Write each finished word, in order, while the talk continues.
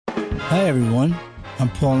Hi everyone, I'm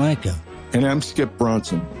Paul Anka. And I'm Skip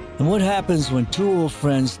Bronson. And what happens when two old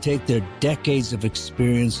friends take their decades of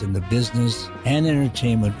experience in the business and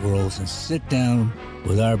entertainment worlds and sit down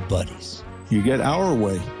with our buddies? You get Our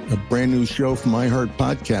Way, a brand new show from iHeart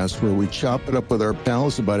Podcast where we chop it up with our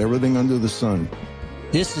pals about everything under the sun.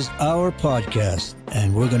 This is our podcast,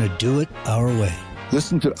 and we're going to do it our way.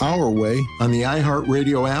 Listen to Our Way on the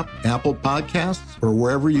iHeartRadio app, Apple Podcasts, or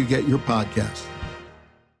wherever you get your podcasts.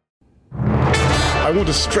 I want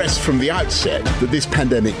to stress from the outset that this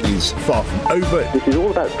pandemic is far from over. This is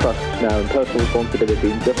all about trust now and personal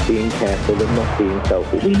responsibility and just being careful and not being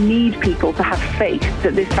selfish. We need people to have faith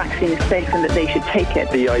that this vaccine is safe and that they should take it.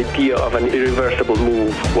 The idea of an irreversible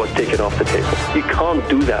move was taken off the table. You can't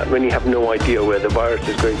do that when you have no idea where the virus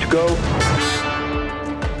is going to go.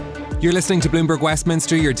 You're listening to Bloomberg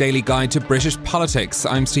Westminster, your daily guide to British politics.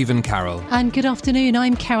 I'm Stephen Carroll. And good afternoon,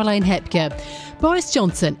 I'm Caroline Hepker. Boris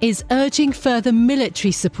Johnson is urging further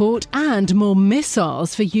military support and more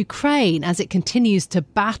missiles for Ukraine as it continues to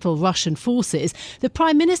battle Russian forces. The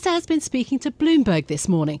Prime Minister has been speaking to Bloomberg this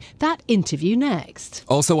morning. That interview next.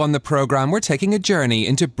 Also on the programme, we're taking a journey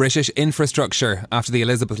into British infrastructure. After the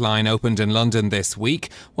Elizabeth Line opened in London this week,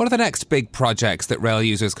 what are the next big projects that rail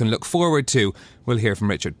users can look forward to? We'll hear from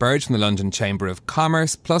Richard Burge from the London Chamber of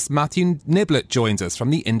Commerce, plus Matthew Niblett joins us from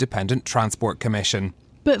the Independent Transport Commission.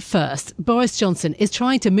 But first, Boris Johnson is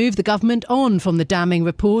trying to move the government on from the damning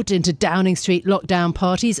report into Downing Street lockdown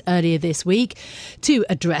parties earlier this week to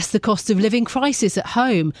address the cost of living crisis at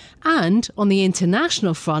home and, on the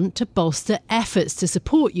international front, to bolster efforts to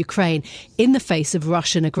support Ukraine in the face of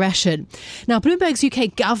Russian aggression. Now, Bloomberg's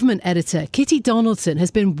UK government editor, Kitty Donaldson,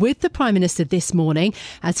 has been with the Prime Minister this morning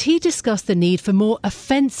as he discussed the need for more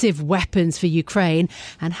offensive weapons for Ukraine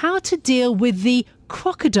and how to deal with the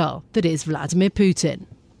crocodile that is Vladimir Putin.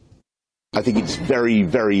 I think it's very,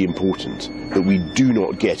 very important that we do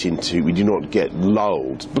not get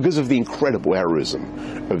lulled because of the incredible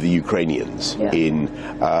heroism of the Ukrainians in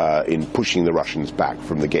pushing the Russians back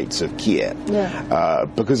from the gates of Kiev,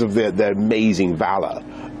 because of their amazing valor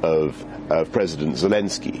of President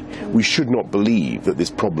Zelensky. We should not believe that this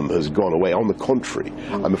problem has gone away. On the contrary,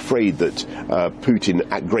 I'm afraid that Putin,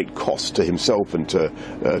 at great cost to himself and to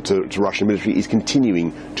Russian military, is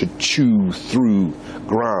continuing to chew through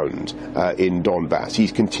ground in Donbass.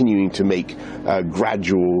 He's continuing to make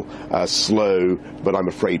gradual, slow, but I'm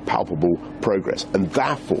afraid palpable progress. And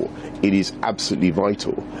therefore, it is absolutely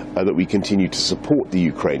vital that we continue to support the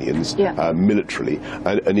Ukrainians militarily.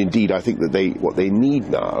 And indeed, I think that what they need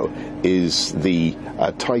now is the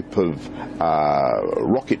type of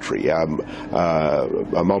rocketry,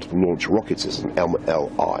 a multiple launch rocket system,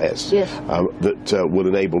 MLRS, that will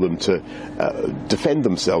enable them to defend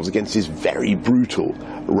themselves against this very brutal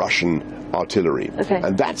Russian artillery.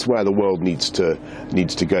 And that's where the world needs to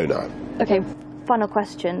go now. Okay, final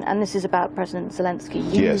question, and this is about President Zelensky.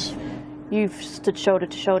 You've stood shoulder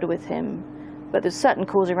to shoulder with him, but there's certain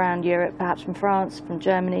calls around Europe, perhaps from France, from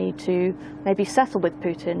Germany, to maybe settle with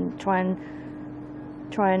Putin, try and.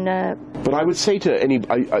 But I would say to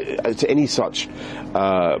any such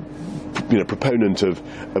proponent of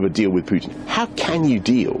a deal with Putin, how can you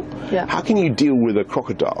deal? How can you deal with a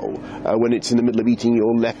crocodile when it's in the middle of eating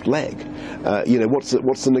your left leg? What's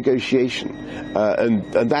the negotiation?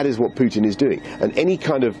 And that is what Putin is doing. And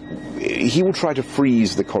he will try to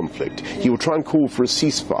freeze the conflict. He will try and call for a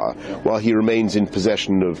ceasefire while he remains in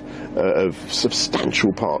possession of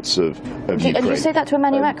substantial parts of Ukraine. And you say that to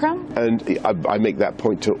Emmanuel Macron? And I make that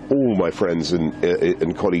point to all my friends and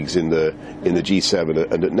colleagues in the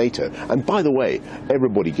G7 and at NATO. And by the way,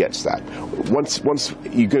 everybody gets that. Once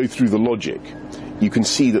you go through the logic, you can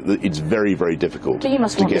see that it's very, very difficult to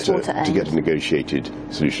get a negotiated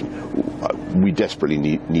solution. We desperately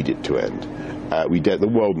need it to end.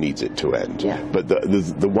 The world needs it to end. But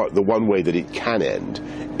the one way that it can end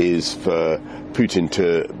is for Putin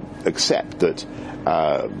to accept that,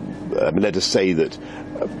 let us say that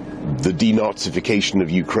the denazification of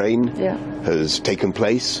Ukraine has taken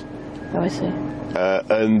place. Oh, I see.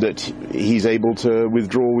 And that he's able to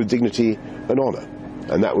withdraw with dignity and honour.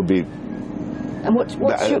 And that would be... And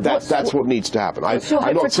that's what needs to happen. I'm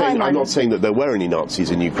not saying that there were any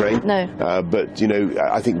Nazis in Ukraine. No. But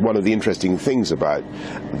I think one of the interesting things about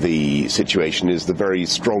the situation is the very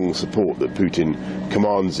strong support that Putin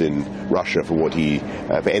commands in Russia for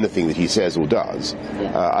for anything that he says or does.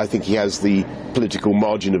 I think he has the political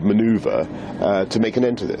margin of manoeuvre to make an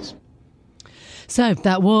end to this. So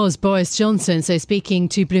that was Boris Johnson. So speaking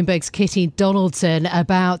to Bloomberg's Kitty Donaldson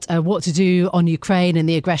about what to do on Ukraine and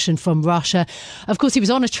the aggression from Russia. Of course, he was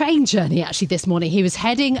on a train journey actually this morning. He was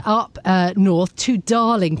heading up north to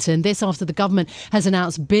Darlington. This after the government has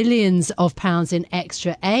announced billions of pounds in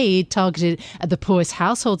extra aid targeted at the poorest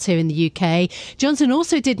households here in the UK. Johnson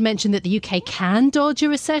also did mention that the UK can dodge a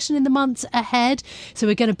recession in the months ahead. So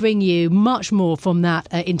we're going to bring you much more from that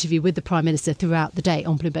interview with the Prime Minister throughout the day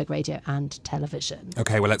on Bloomberg Radio and television.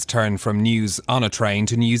 OK, well, let's turn from news on a train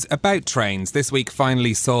to news about trains. This week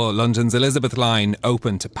finally saw London's Elizabeth line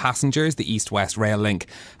open to passengers. The East-West Rail link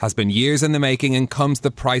has been years in the making and comes the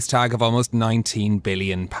price tag of almost £19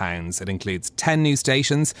 billion. It includes 10 new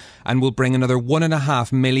stations and will bring another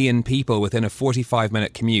 1.5 million people within a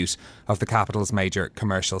 45-minute commute of the capital's major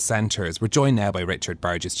commercial centres. We're joined now by Richard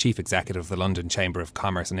Burgess, Chief Executive of the London Chamber of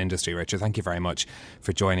Commerce and Industry. Richard, thank you very much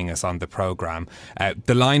for joining us on the programme.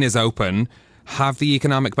 The line is open. Have the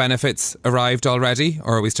economic benefits arrived already,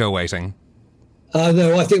 or are we still waiting?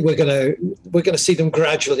 No, I think we're going to see them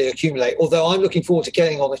gradually accumulate. Although I'm looking forward to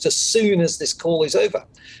getting on it as soon as this call is over,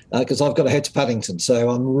 because I've got to head to Paddington.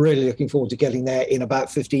 So I'm really looking forward to getting there in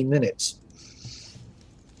about 15 minutes.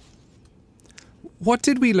 What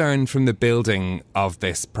did we learn from the building of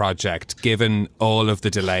this project, given all of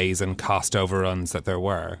the delays and cost overruns that there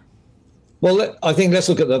were? Well, I think let's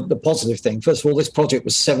look at the positive thing. First of all, this project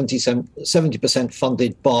was 70%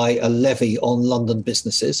 funded by a levy on London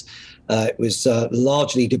businesses. It was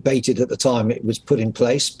largely debated at the time it was put in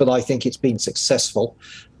place, but I think it's been successful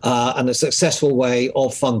and a successful way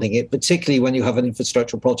of funding it, particularly when you have an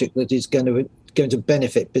infrastructure project that is going to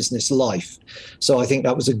benefit business life. So I think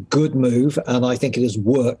that was a good move, and I think it has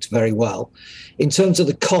worked very well. In terms of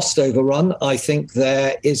the cost overrun, I think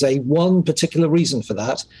there is one particular reason for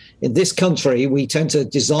that. In this country, we tend to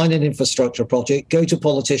design an infrastructure project, go to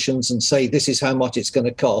politicians and say, this is how much it's going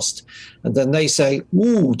to cost. And then they say,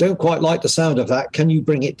 ooh, don't quite like the sound of that. Can you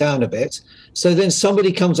bring it down a bit? So then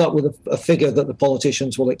somebody comes up with a figure that the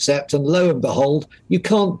politicians will accept, and lo and behold, you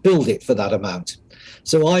can't build it for that amount.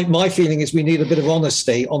 So my feeling is we need a bit of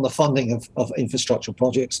honesty on the funding of infrastructure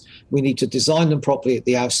projects. We need to design them properly at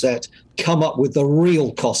the outset, come up with the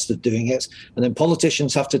real cost of doing it, and then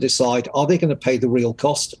politicians have to decide, are they going to pay the real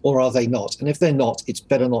cost or are they not? And if they're not, it's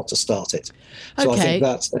better not to start it. So okay. I think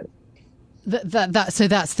that's it. So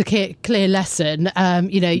that's the clear lesson.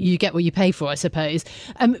 You get what you pay for, I suppose.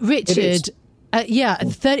 Richard,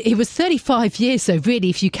 it was 35 years, so really,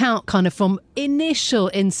 if you count kind of from initial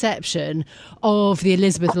inception of the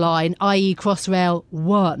Elizabeth line, i.e. Crossrail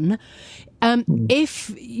 1, if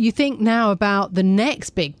you think now about the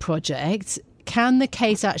next big project, can the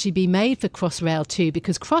case actually be made for Crossrail 2?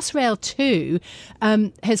 Because Crossrail 2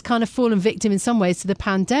 has kind of fallen victim in some ways to the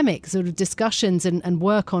pandemic. Sort of discussions and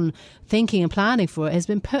work on thinking and planning for it has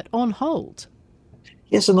been put on hold.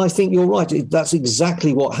 Yes, and I think you're right. That's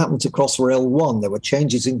exactly what happened to Crossrail 1. There were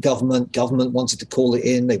changes in government. Government wanted to call it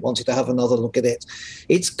in. They wanted to have another look at it.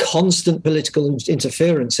 It's constant political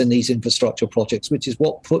interference in these infrastructure projects, which is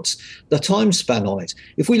what puts the time span on it.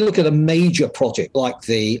 If we look at a major project like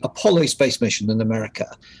the Apollo space mission in America,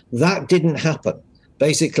 that didn't happen.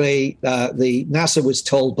 Basically, the NASA was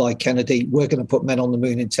told by Kennedy, we're going to put men on the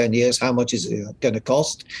moon in 10 years. How much is it going to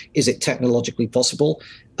cost? Is it technologically possible?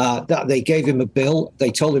 That they gave him a bill. They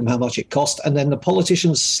told him how much it cost. And then the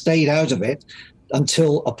politicians stayed out of it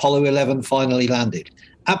until Apollo 11 finally landed.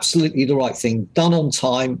 Absolutely the right thing, done on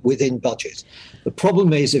time, within budget. The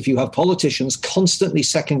problem is if you have politicians constantly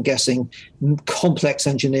second-guessing complex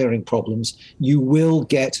engineering problems, you will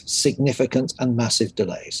get significant and massive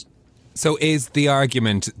delays. So is the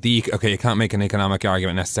argument, you can't make an economic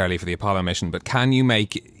argument necessarily for the Apollo mission, but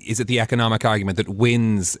is it the economic argument that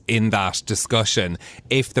wins in that discussion?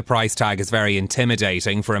 If the price tag is very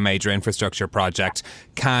intimidating for a major infrastructure project,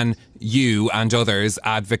 can you and others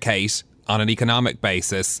advocate on an economic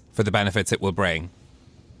basis for the benefits it will bring?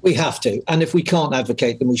 We have to. And if we can't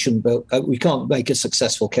advocate them, we can't make a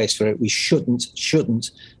successful case for it. We shouldn't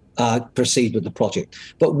proceed with the project.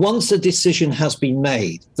 But once a decision has been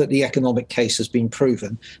made that the economic case has been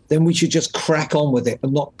proven, then we should just crack on with it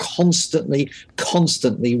and not constantly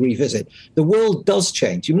revisit. The world does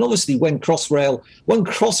change. I mean, obviously, when Crossrail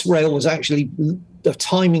was actually, the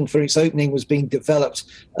timing for its opening was being developed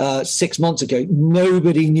 6 months ago,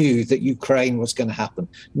 nobody knew that Ukraine was going to happen.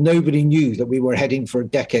 Nobody knew that we were heading for a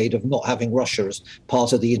decade of not having Russia as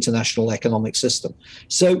part of the international economic system.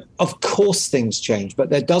 So, of course, things change.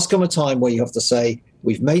 But there does come a time where you have to say,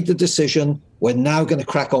 we've made the decision. We're now going to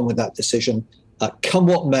crack on with that decision. Come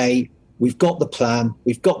what may, we've got the plan.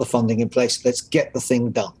 We've got the funding in place. Let's get the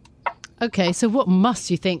thing done. OK, so what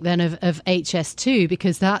must you think then of HS2?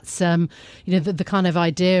 Because that's, the kind of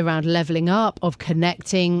idea around levelling up, of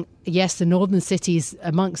connecting, yes, the northern cities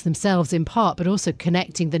amongst themselves in part, but also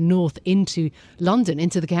connecting the north into London,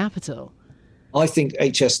 into the capital. I think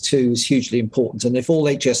HS2 is hugely important. And if all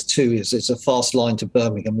HS2 is a fast line to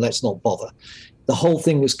Birmingham, let's not bother. The whole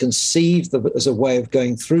thing was conceived as a way of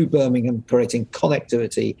going through Birmingham, creating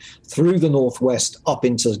connectivity through the northwest up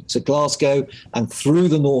into Glasgow and through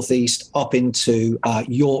the northeast up into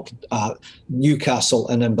York, Newcastle,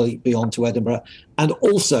 and then beyond to Edinburgh, and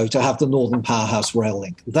also to have the Northern Powerhouse rail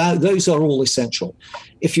link. Those are all essential.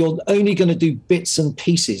 If you're only going to do bits and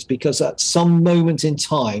pieces because at some moment in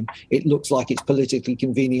time it looks like it's politically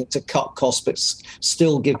convenient to cut costs but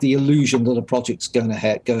still give the illusion that a project's going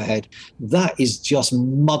to go ahead, that is just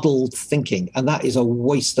muddled thinking, and that is a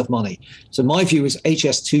waste of money. So my view is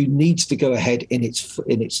HS2 needs to go ahead in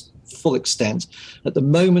its full extent. At the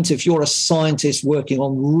moment, if you're a scientist working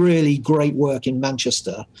on really great work in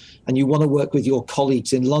Manchester and you want to work with your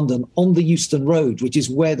colleagues in London on the Euston Road, which is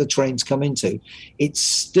where the trains come into, it's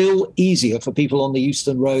still easier for people on the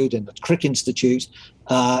Euston Road and the Crick Institute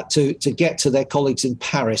to get to their colleagues in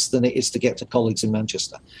Paris than it is to get to colleagues in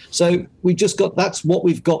Manchester. So that's what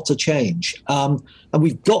we've got to change. And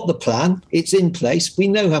we've got the plan. It's in place. We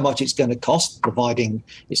know how much it's going to cost, providing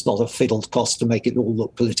it's not a fiddled cost to make it all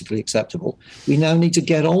look politically acceptable. We now need to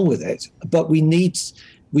get on with it. But we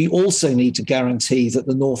also need to guarantee that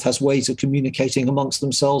the North has ways of communicating amongst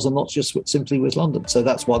themselves and not just simply with London. So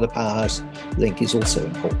that's why the Powerhouse link is also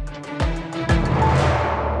important.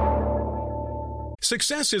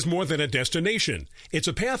 Success is more than a destination. It's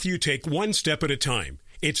a path you take one step at a time.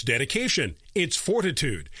 It's dedication, it's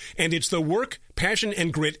fortitude, and it's the work, passion,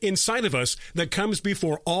 and grit inside of us that comes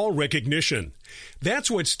before all recognition.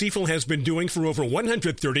 That's what Stifel has been doing for over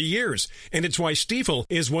 130 years, and it's why Stifel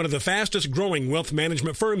is one of the fastest growing wealth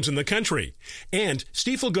management firms in the country. And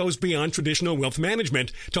Stifel goes beyond traditional wealth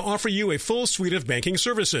management to offer you a full suite of banking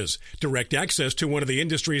services, direct access to one of the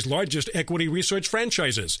industry's largest equity research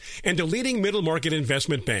franchises, and a leading middle market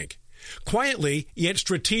investment bank. Quietly, yet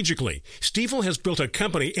strategically, Stifel has built a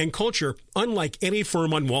company and culture unlike any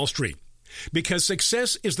firm on Wall Street. Because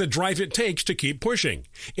success is the drive it takes to keep pushing.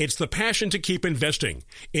 It's the passion to keep investing.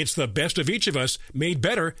 It's the best of each of us made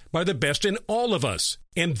better by the best in all of us.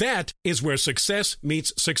 And that is where success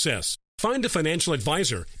meets success. Find a financial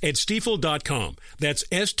advisor at Stifel.com. That's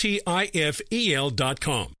STIFEL.com.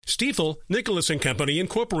 Stifel, Nicholas & Company,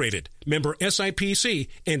 Incorporated. Member SIPC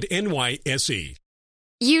and NYSE.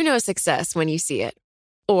 You know success when you see it.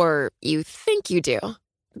 Or you think you do.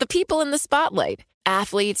 The people in the spotlight.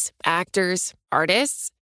 Athletes, actors,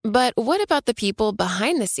 artists. But what about the people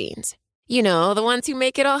behind the scenes? You know, the ones who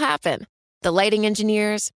make it all happen. The lighting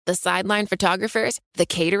engineers, the sideline photographers, the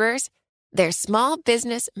caterers. They're small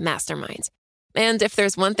business masterminds. And if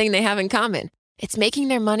there's one thing they have in common, it's making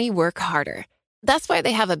their money work harder. That's why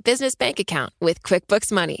they have a business bank account with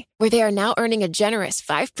QuickBooks Money, where they are now earning a generous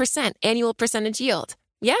 5% annual percentage yield.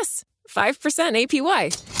 Yes, 5%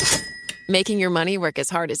 APY. Making your money work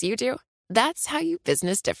as hard as you do? That's how you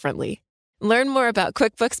business differently. Learn more about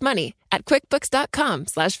QuickBooks Money at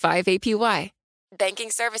QuickBooks.com/5APY.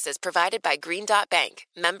 Banking services provided by Green Dot Bank.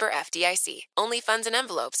 Member FDIC. Only funds and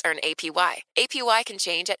envelopes earn APY. APY can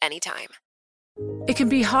change at any time. It can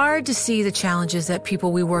be hard to see the challenges that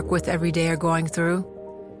people we work with every day are going through.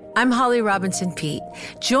 I'm Holly Robinson Peete.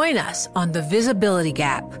 Join us on The Visibility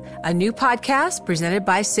Gap, a new podcast presented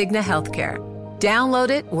by Cigna Healthcare. Download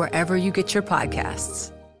it wherever you get your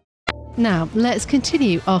podcasts. Now, let's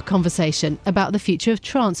continue our conversation about the future of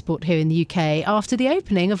transport here in the UK after the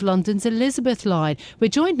opening of London's Elizabeth line. We're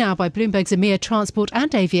joined now by Bloomberg's EMEA Transport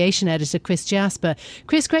and Aviation editor, Chris Jasper.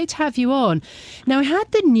 Chris, great to have you on. Now, we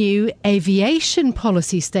had the new aviation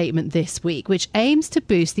policy statement this week, which aims to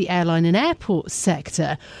boost the airline and airport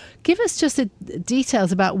sector. Give us just the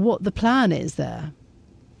details about what the plan is there.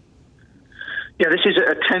 Yeah, this is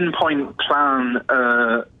a 10-point plan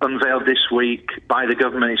unveiled this week by the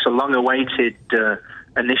government. It's a long-awaited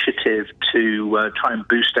initiative to try and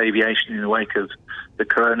boost aviation in the wake of the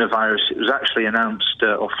coronavirus. It was actually announced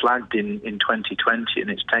or flagged in 2020, and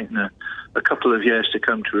it's taken a couple of years to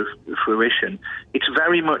come to fruition. It's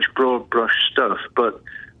very much broad-brush stuff, but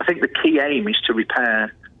I think the key aim is to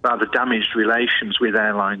repair rather damaged relations with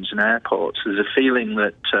airlines and airports. There's a feeling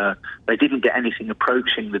that they didn't get anything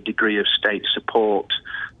approaching the degree of state support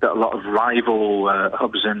that a lot of rival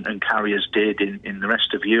hubs and carriers did in the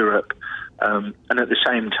rest of Europe. And at the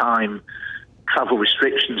same time, travel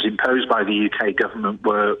restrictions imposed by the UK government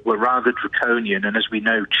were rather draconian, and as we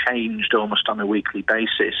know, changed almost on a weekly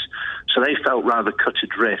basis. So they felt rather cut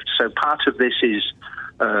adrift. So part of this is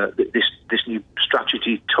this new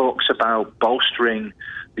strategy talks about bolstering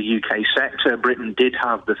the UK sector. Britain did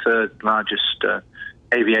have the third largest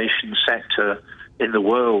aviation sector in the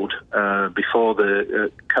world before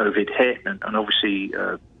the COVID hit, and obviously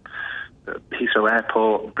Heathrow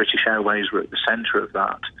Airport and British Airways were at the centre of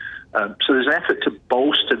that. So there's an effort to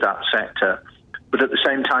bolster that sector, but at the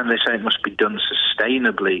same time they say it must be done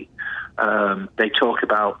sustainably. They talk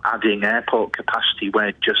about adding airport capacity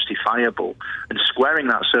where justifiable, and squaring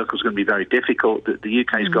that circle is going to be very difficult. The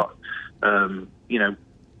UK's got,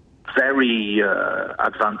 very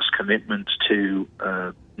advanced commitments to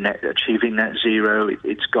achieving net zero.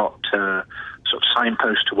 It's got sort of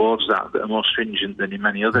signposts towards that are more stringent than in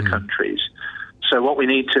many other countries. So what we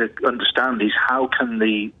need to understand is how can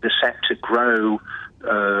the sector grow,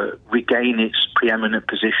 regain its preeminent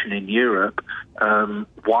position in Europe,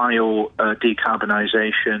 while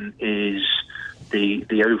decarbonisation is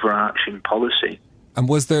the overarching policy. And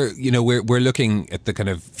was there, we're looking at the kind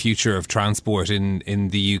of future of transport in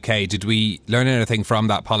the UK. Did we learn anything from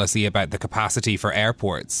that policy about the capacity for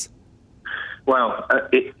airports? Well,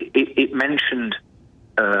 it mentioned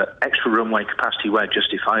extra runway capacity where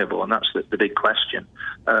justifiable, and that's the big question.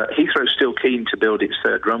 Heathrow's still keen to build its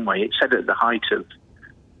third runway. It said at the height of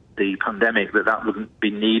the pandemic that wouldn't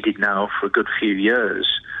be needed now for a good few years,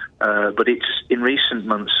 but it's in recent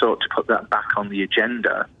months sought to put that back on the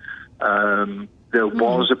agenda. There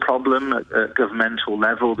was a problem at governmental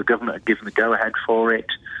level. The government had given the go-ahead for it,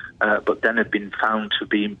 but then had been found to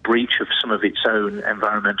be in breach of some of its own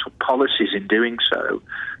environmental policies in doing so.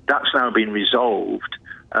 That's now been resolved,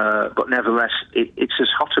 but nevertheless, it's as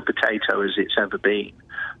hot a potato as it's ever been.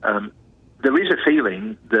 There is a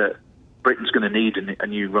feeling that Britain's going to need a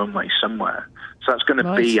new runway somewhere. So that's going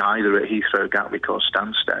to be either at Heathrow, Gatwick or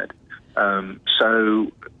Stansted.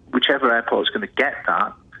 So whichever airport's going to get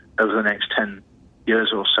that over the next 10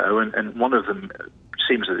 years or so, and one of them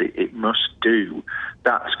seems that it must do,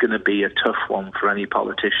 that's going to be a tough one for any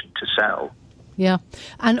politician to sell. Yeah.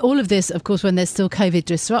 And all of this, of course, when there's still COVID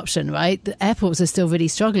disruption, right? The airports are still really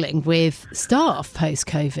struggling with staff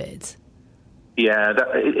post-COVID. Yeah,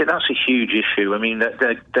 that's a huge issue. I mean,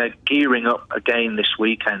 they're gearing up again this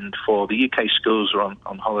weekend for the UK schools are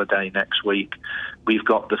on holiday next week. We've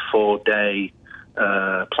got the 4-day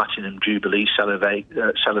Platinum Jubilee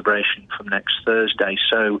celebration from next Thursday.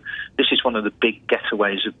 So this is one of the big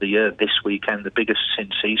getaways of the year this weekend, the biggest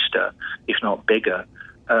since Easter, if not bigger.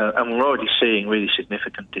 And we're already seeing really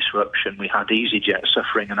significant disruption. We had EasyJet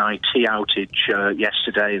suffering an IT outage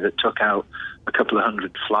yesterday that took out a couple of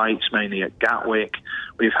hundred flights, mainly at Gatwick.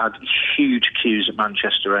 We've had huge queues at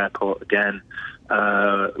Manchester Airport again.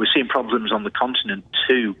 We're seeing problems on the continent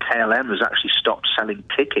too. KLM has actually stopped selling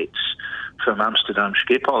tickets from Amsterdam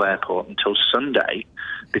Schiphol Airport until Sunday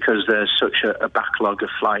because there's such a backlog of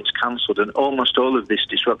flights cancelled. And almost all of this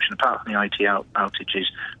disruption, apart from the IT outages,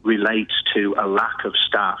 relates to a lack of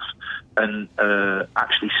staff and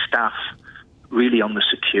actually staff really on the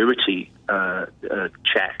security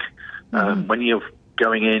check. When you're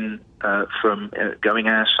going in from going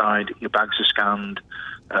airside, your bags are scanned,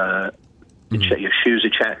 your shoes are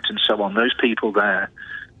checked and so on. Those people there,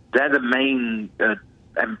 they're the main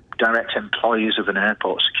direct employees of an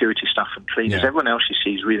airport, security staff and cleaners. Yeah. Everyone else you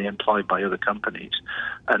see is really employed by other companies.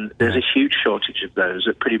 And there's a huge shortage of those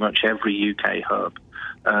at pretty much every UK hub.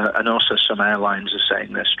 And also some airlines are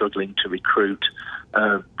saying they're struggling to recruit.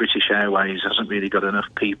 British Airways hasn't really got enough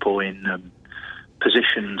people in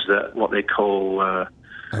positions that what they call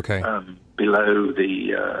below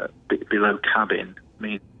below cabin. I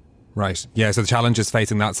mean, right. Yeah, so the challenges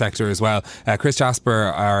facing that sector as well. Chris Jasper,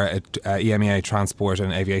 our EMEA Transport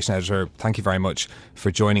and Aviation Editor, thank you very much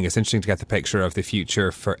for joining us. Interesting to get the picture of the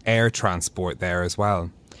future for air transport there as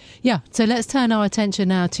well. Yeah, so let's turn our attention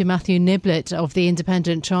now to Matthew Niblett of the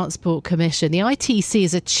Independent Transport Commission. The ITC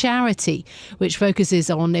is a charity which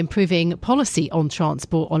focuses on improving policy on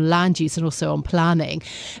transport, on land use and also on planning.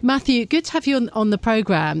 Matthew, good to have you on the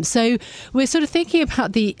programme. So we're sort of thinking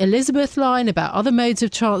about the Elizabeth line, about other modes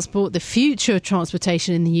of transport, the future of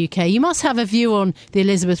transportation in the UK. You must have a view on the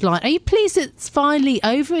Elizabeth line. Are you pleased it's finally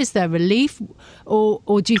over? Is there relief?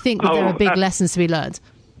 Or do you think that there are big lessons to be learned?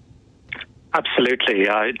 Absolutely.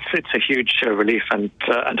 It's a huge relief and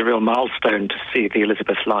a real milestone to see the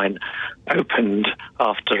Elizabeth line opened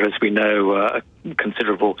after, as we know, a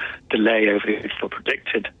considerable delay over the initial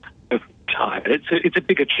predicted time. And it's a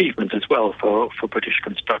big achievement as well for British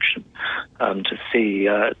construction to see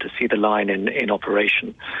the line in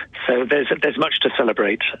operation. So there's much to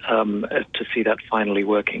celebrate to see that finally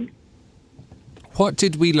working. What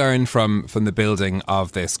did we learn from the building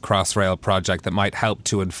of this Crossrail project that might help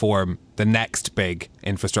to inform the next big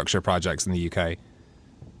infrastructure projects in the UK?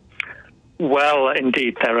 Well,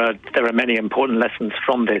 indeed, there are many important lessons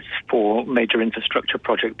from this for major infrastructure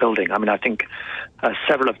project building. I mean, I think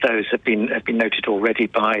several of those have been noted already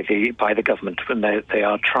by the government when they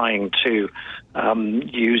are trying to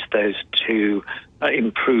use those to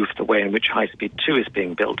improve the way in which High Speed 2 is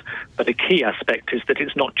being built. But a key aspect is that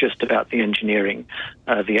it's not just about the engineering.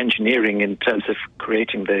 The engineering in terms of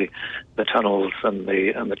creating the tunnels and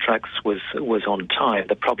the tracks was on time.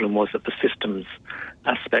 The problem was that the systems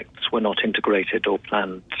aspects were not integrated or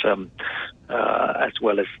planned as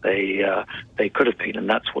well as they could have been, and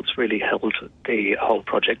that's what's really held the whole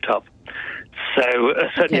project up. So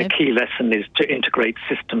certainly a key lesson is to integrate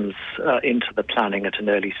systems into the planning at an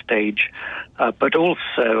early stage. But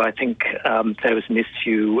also, I think there was an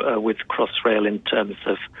issue with Crossrail in terms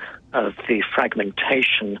of the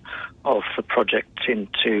fragmentation of the project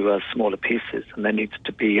into smaller pieces. And there needs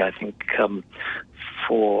to be, I think,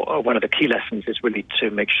 for one of the key lessons is really to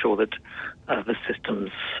make sure that the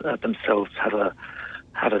systems themselves have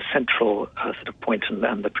a central sort of point,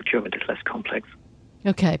 and the procurement is less complex.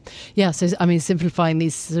 Okay. Yeah, so, I mean, simplifying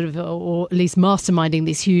these sort of, or at least masterminding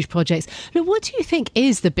these huge projects. Look, what do you think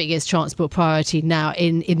is the biggest transport priority now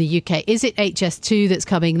in the UK? Is it HS2 that's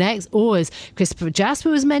coming next? Or, as Christopher Jasper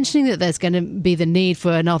was mentioning, that there's going to be the need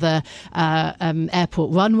for another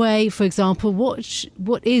airport runway, for example?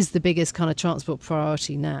 What is the biggest kind of transport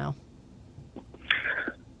priority now?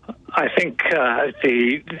 I think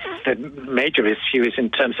the major issue is in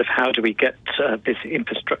terms of how do we get this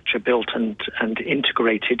infrastructure built and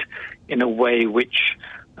integrated in a way which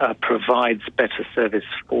provides better service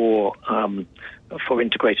for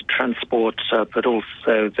integrated transport, but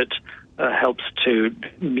also that helps to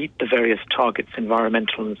meet the various targets,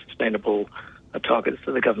 environmental and sustainable targets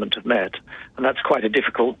that the government have met. And that's quite a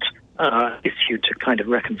difficult issue to kind of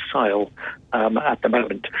reconcile at the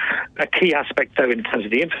moment. A key aspect, though, in terms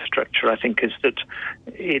of the infrastructure, I think, is that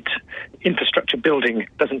infrastructure building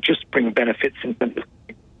doesn't just bring benefits in terms of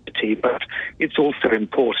activity, but it's also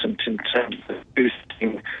important in terms of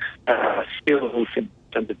boosting skills, in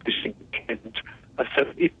terms of boosting talent. So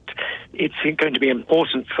it's going to be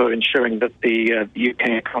important for ensuring that the UK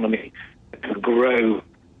economy can grow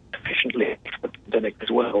efficiently for the pandemic as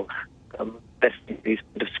well. These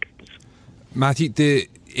kind of skills. Matthew,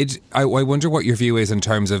 I wonder what your view is in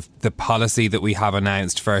terms of the policy that we have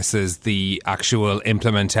announced versus the actual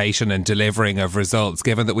implementation and delivering of results,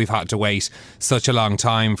 given that we've had to wait such a long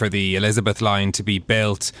time for the Elizabeth line to be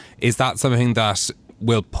built. Is that something that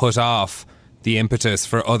will put off the impetus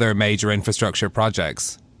for other major infrastructure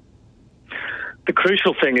projects? The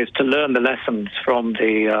crucial thing is to learn the lessons from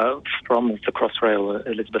the Crossrail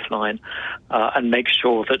Elizabeth line and make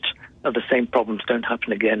sure that the same problems don't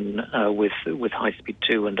happen again with High Speed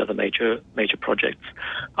 2 and other major projects.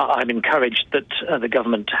 I'm encouraged that the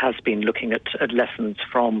government has been looking at lessons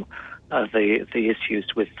from the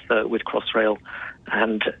issues with Crossrail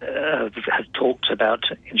and has talked about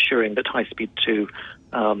ensuring that High Speed 2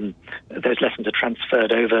 those lessons are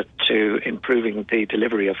transferred over to improving the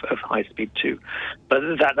delivery of High Speed 2. But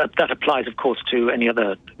that applies, of course, to any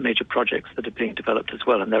other major projects that are being developed as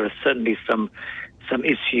well. And there are certainly some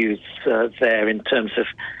issues there in terms of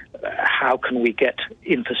how can we get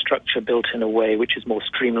infrastructure built in a way which is more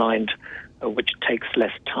streamlined, which takes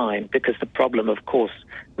less time. Because the problem, of course,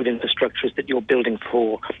 with infrastructure is that you're building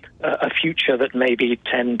for a future that may be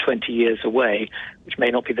 10, 20 years away, which may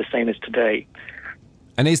not be the same as today.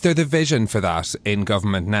 And is there the vision for that in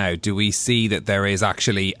government now? Do we see that there is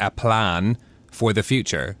actually a plan for the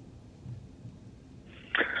future?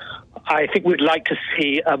 I think we'd like to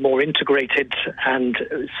see a more integrated and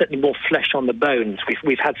certainly more flesh on the bones.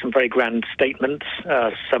 We've had some very grand statements,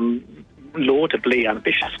 some laudably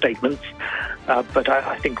ambitious statements, but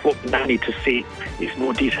I think what we now need to see is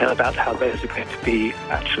more detail about how those are going to be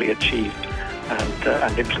actually achieved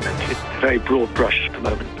and implemented. Very broad brush at the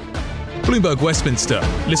moment. Bloomberg Westminster.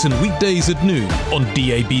 Listen weekdays at noon on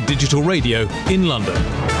DAB Digital Radio in London.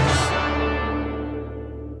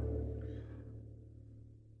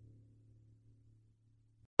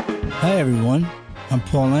 Hi everyone, I'm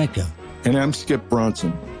Paul Anka. And I'm Skip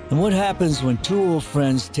Bronson. And what happens when two old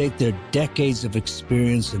friends take their decades of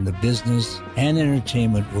experience in the business and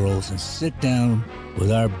entertainment worlds and sit down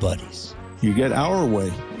with our buddies? you get Our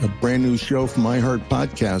Way, a brand new show from iHeart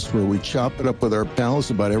Podcast where we chop it up with our pals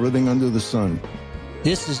about everything under the sun.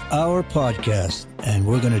 This is our podcast, and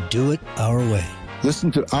we're going to do it our way.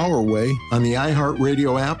 Listen to Our Way on the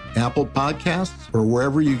iHeartRadio app, Apple Podcasts, or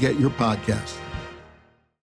wherever you get your podcasts.